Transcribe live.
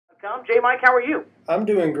WFAN.com. J.Mike, how are you? I'm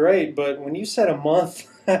doing great, but when you said a month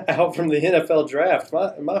out from the NFL draft,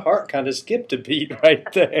 my heart kind of skipped a beat right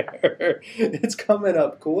there. It's coming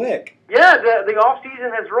up quick. Yeah, the off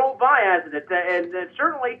season has rolled by, hasn't it? And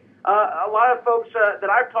certainly a lot of folks that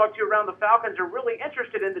I've talked to around the Falcons are really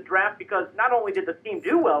interested in the draft because not only did the team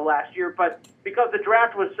do well last year, but because the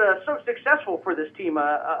draft was so successful for this team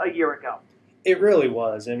a year ago. It really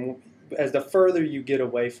was, and as the further you get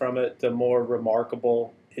away from it, the more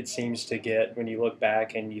remarkable it seems to get when you look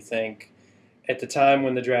back and you think, at the time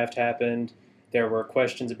when the draft happened, there were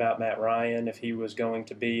questions about Matt Ryan, if he was going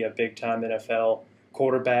to be a big-time NFL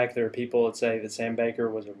quarterback. There are people that say that Sam Baker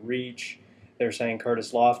was a reach. They're saying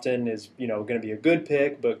Curtis Lofton is, going to be a good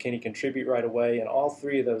pick, but can he contribute right away? And all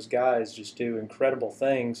three of those guys just do incredible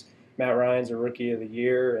things. Matt Ryan's a Rookie of the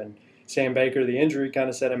Year, and Sam Baker, the injury kind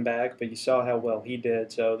of set him back, but you saw how well he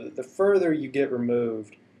did. So the further you get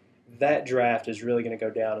removed, that draft is really going to go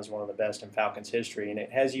down as one of the best in Falcons history. And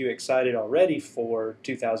it has you excited already for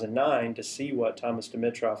 2009 to see what Thomas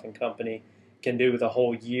Dimitroff and company can do with a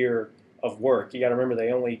whole year of work. You got to remember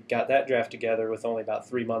they only got that draft together with only about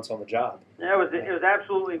 3 months on the job. Yeah, it was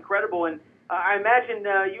absolutely incredible. And I imagine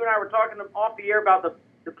you and I were talking off the air about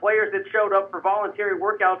the players that showed up for voluntary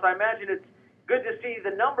workouts. I imagine it's good to see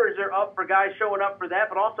the numbers are up for guys showing up for that,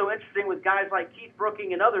 but also interesting with guys like Keith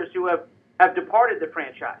Brooking and others who have departed the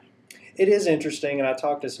franchise. It is interesting, and I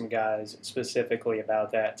talked to some guys specifically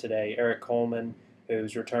about that today. Eric Coleman,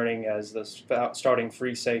 who's returning as the starting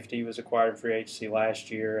free safety, was acquired in free agency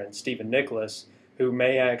last year, and Stephen Nicholas, who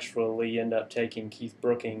may actually end up taking Keith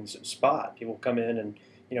Brookings' spot. He will come in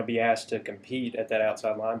and be asked to compete at that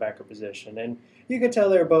outside linebacker position. And you could tell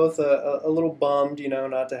they're both a little bummed,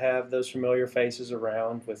 not to have those familiar faces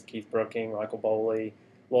around with Keith Brooking, Michael Boley,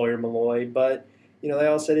 Lawyer Malloy, but they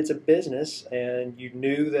all said it's a business, and you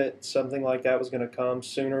knew that something like that was going to come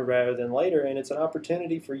sooner rather than later, and it's an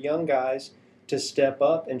opportunity for young guys to step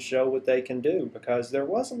up and show what they can do, because there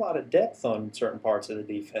was a lot of depth on certain parts of the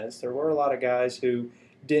defense. There were a lot of guys who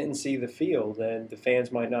didn't see the field, and the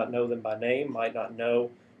fans might not know them by name, might not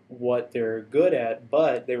know what they're good at,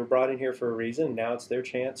 but they were brought in here for a reason, and now it's their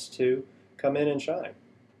chance to come in and shine.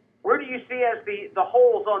 Where do you see as the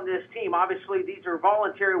holes on this team? Obviously, these are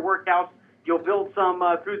voluntary workouts. You'll build some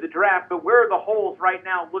through the draft, but where are the holes right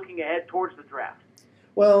now looking ahead towards the draft?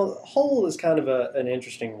 Well, hole is kind of an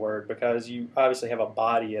interesting word because you obviously have a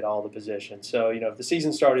body at all the positions. So, if the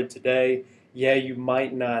season started today, yeah, you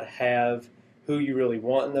might not have who you really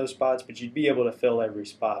want in those spots, but you'd be able to fill every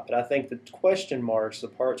spot. But I think the question marks, the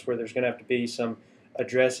parts where there's going to have to be some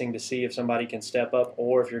addressing to see if somebody can step up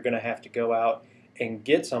or if you're going to have to go out and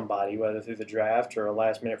get somebody, whether through the draft or a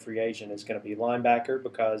last-minute free agent, is going to be linebacker,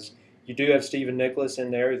 because you do have Stephen Nicholas in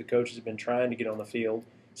there. The coaches have been trying to get on the field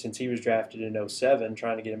since he was drafted in 2007,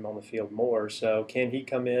 trying to get him on the field more. So can he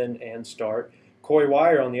come in and start? Corey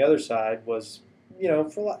Wire on the other side was,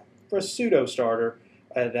 for a pseudo-starter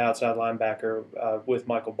at the outside linebacker with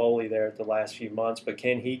Michael Boley there at the last few months, but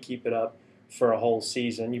can he keep it up for a whole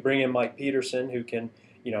season? You bring in Mike Peterson, who can,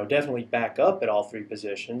 definitely back up at all three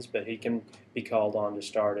positions, but he can be called on to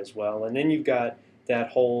start as well. And then you've got that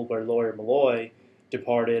hole where Lawyer Malloy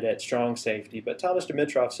departed at strong safety, but Thomas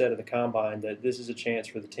Dimitroff said at the Combine that this is a chance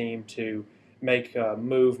for the team to make a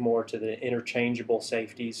move more to the interchangeable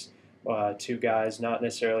safeties. Two guys, not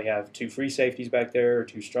necessarily have two free safeties back there or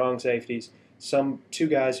two strong safeties. Two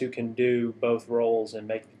guys who can do both roles and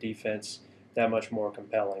make the defense that much more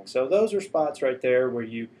compelling. So those are spots right there where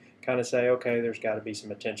you kind of say, okay, there's got to be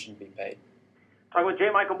some attention to be paid. Talking with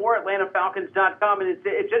J.Mike Moore, AtlantaFalcons.com, and it's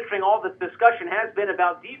interesting, all this discussion has been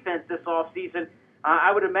about defense this offseason.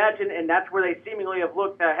 I would imagine, and that's where they seemingly have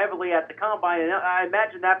looked heavily at the Combine, and I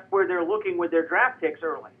imagine that's where they're looking with their draft picks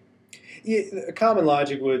early. Yeah, common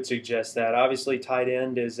logic would suggest that. Obviously, tight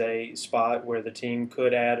end is a spot where the team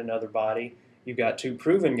could add another body. You've got two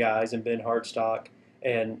proven guys in Ben Hartsock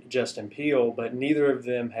and Justin Peele, but neither of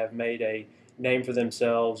them have made a name for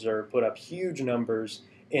themselves or put up huge numbers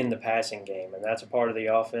in the passing game. And that's a part of the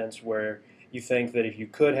offense where you think that if you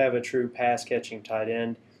could have a true pass-catching tight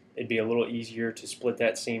end, it'd be a little easier to split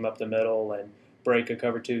that seam up the middle and break a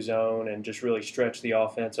cover two zone and just really stretch the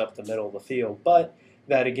offense up the middle of the field. But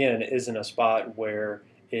that, again, isn't a spot where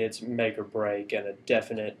it's make or break and a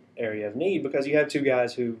definite area of need, because you have two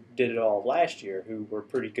guys who did it all last year who were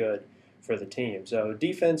pretty good for the team. So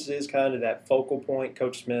defense is kind of that focal point.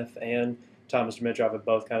 Coach Smith and Thomas Dimitroff have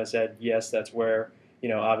both kind of said, yes, that's where,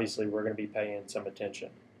 obviously we're going to be paying some attention.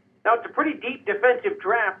 Now, it's a pretty deep defensive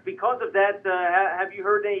draft. Because of that, have you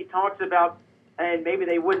heard any talks about, and maybe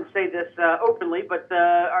they wouldn't say this openly, but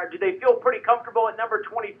do they feel pretty comfortable at number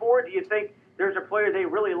 24? Do you think there's a player they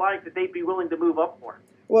really like that they'd be willing to move up for.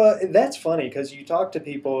 Well, that's funny because you talk to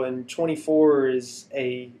people, and 24 is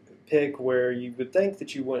a pick where you would think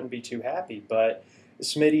that you wouldn't be too happy, but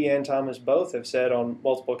Smitty and Thomas both have said on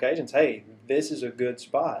multiple occasions, hey, this is a good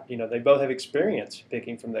spot. You know, they both have experience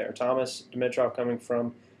picking from there. Thomas Dimitrov, coming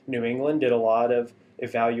from New England, did a lot of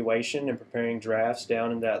evaluation and preparing drafts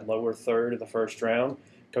down in that lower third of the first round.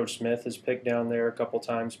 Coach Smith has picked down there a couple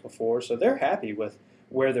times before, so they're happy with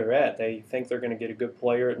where they're at. They think they're going to get a good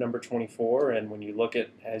player at number 24, and when you look at,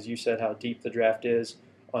 as you said, how deep the draft is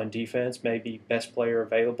on defense, maybe best player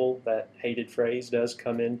available, that hated phrase does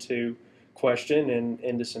come into question and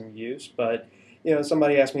into some use. But, you know,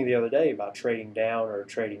 somebody asked me the other day about trading down or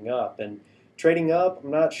trading up, and trading up,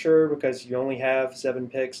 I'm not sure because you only have 7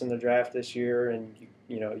 picks in the draft this year, and,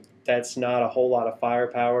 you know, that's not a whole lot of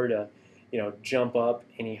firepower to, you know, jump up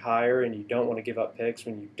any higher, and you don't want to give up picks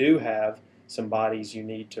when you do have some bodies you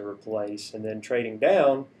need to replace. And then trading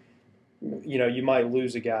down, you know, you might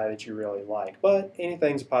lose a guy that you really like. But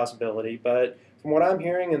anything's a possibility. But from what I'm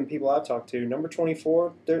hearing and the people I've talked to, number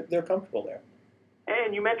 24, they're comfortable there.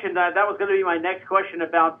 And you mentioned that was going to be my next question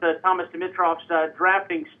about Thomas Dimitrov's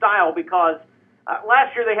drafting style, because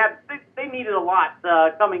last year they needed a lot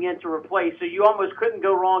coming in to replace, so you almost couldn't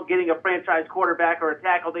go wrong getting a franchise quarterback or a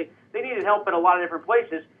tackle. They needed help in a lot of different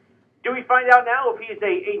places. Do we find out now if he's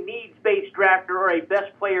a needs-based drafter or a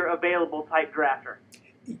best player available type drafter?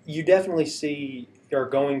 You definitely are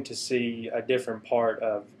going to see a different part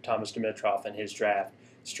of Thomas Dimitrov and his draft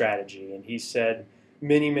strategy. And he said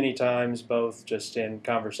many, many times, both just in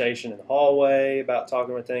conversation in the hallway about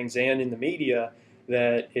talking with things and in the media,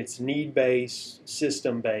 that it's need-based,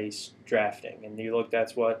 system-based drafting. And you look,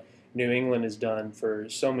 that's what New England has done for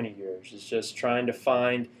so many years, is just trying to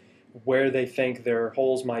find where they think their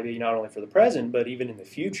holes might be, not only for the present, but even in the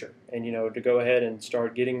future. And, you know, to go ahead and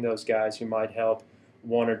start getting those guys who might help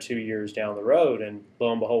 1 or 2 years down the road. And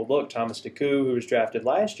lo and behold, look, Thomas DeCoux, who was drafted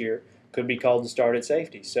last year, could be called to start at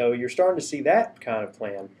safety. So you're starting to see that kind of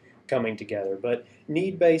plan coming together. But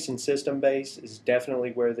need-based and system-based is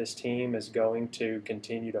definitely where this team is going to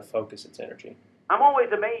continue to focus its energy. I'm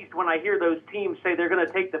always amazed when I hear those teams say they're going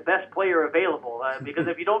to take the best player available, because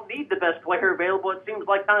if you don't need the best player available, it seems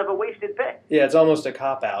like kind of a wasted pick. Yeah, it's almost a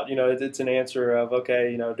cop-out. You know, it's an answer of,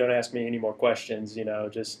 okay, you know, don't ask me any more questions. You know,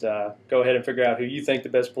 just go ahead and figure out who you think the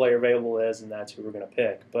best player available is, and that's who we're going to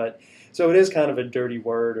pick. But so it is kind of a dirty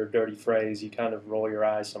word or dirty phrase. You kind of roll your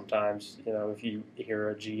eyes sometimes, you know, if you hear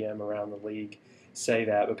a GM around the league say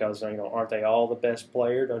that, because, you know, aren't they all the best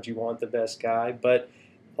player? Don't you want the best guy? But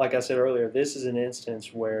like I said earlier, this is an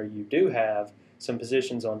instance where you do have some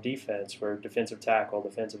positions on defense, where defensive tackle,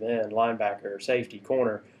 defensive end, linebacker, safety,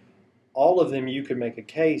 corner, all of them you could make a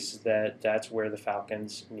case that that's where the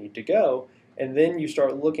Falcons need to go. And then you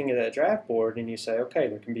start looking at that draft board and you say, okay,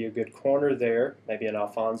 there can be a good corner there, maybe an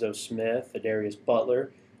Alphonso Smith, a Darius Butler.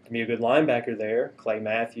 There can be a good linebacker there, Clay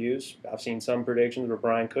Matthews. I've seen some predictions where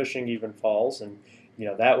Brian Cushing even falls, and you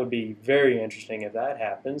know that would be very interesting if that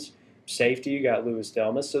happens. Safety, you got Louis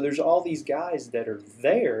Delmas. So there's all these guys that are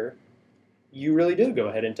there. You really do go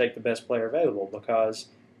ahead and take the best player available, because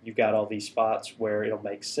you've got all these spots where it'll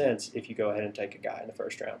make sense if you go ahead and take a guy in the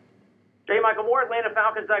first round. J.Mike Moore,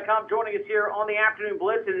 AtlantaFalcons.com, joining us here on the Afternoon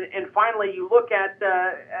Blitz. And finally, you look at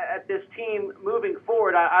this team moving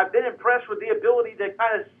forward. I've been impressed with the ability to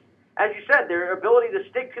kind of, as you said, their ability to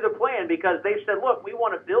stick to the plan, because they've said, look, we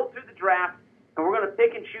want to build through the draft, and we're going to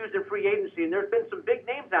pick and choose in free agency. And there's been some big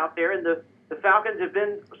names out there, and the Falcons have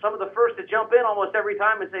been some of the first to jump in almost every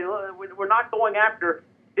time and say, look, we're not going after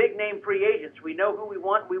big-name free agents. We know who we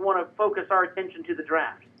want. We want to focus our attention to the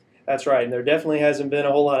draft. That's right, and there definitely hasn't been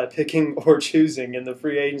a whole lot of picking or choosing in the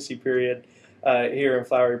free agency period here in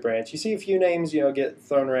Flowery Branch. You see a few names, you know, get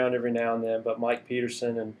thrown around every now and then, but Mike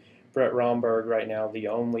Peterson and Brett Romberg right now, the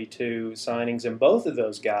only 2 signings, and both of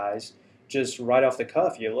those guys, just right off the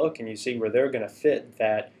cuff, you look and you see where they're going to fit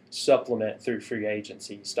that supplement through free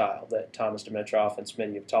agency style that Thomas Dimitrov and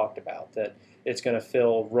Smitty have talked about, that it's going to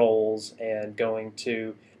fill roles and going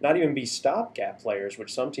to not even be stopgap players,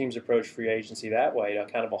 which some teams approach free agency that way, to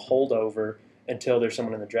kind of a holdover until there's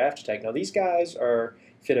someone in the draft to take. Now, these guys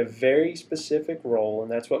fit a very specific role, and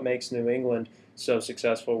that's what makes New England so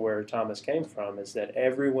successful where Thomas came from, is that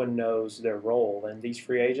everyone knows their role, and these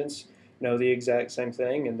free agents know the exact same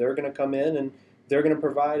thing, and they're going to come in and they're going to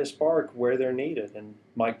provide a spark where they're needed. And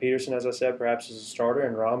Mike Peterson, as I said, perhaps as a starter,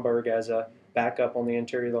 and Romberg as a backup on the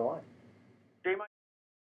interior of the line.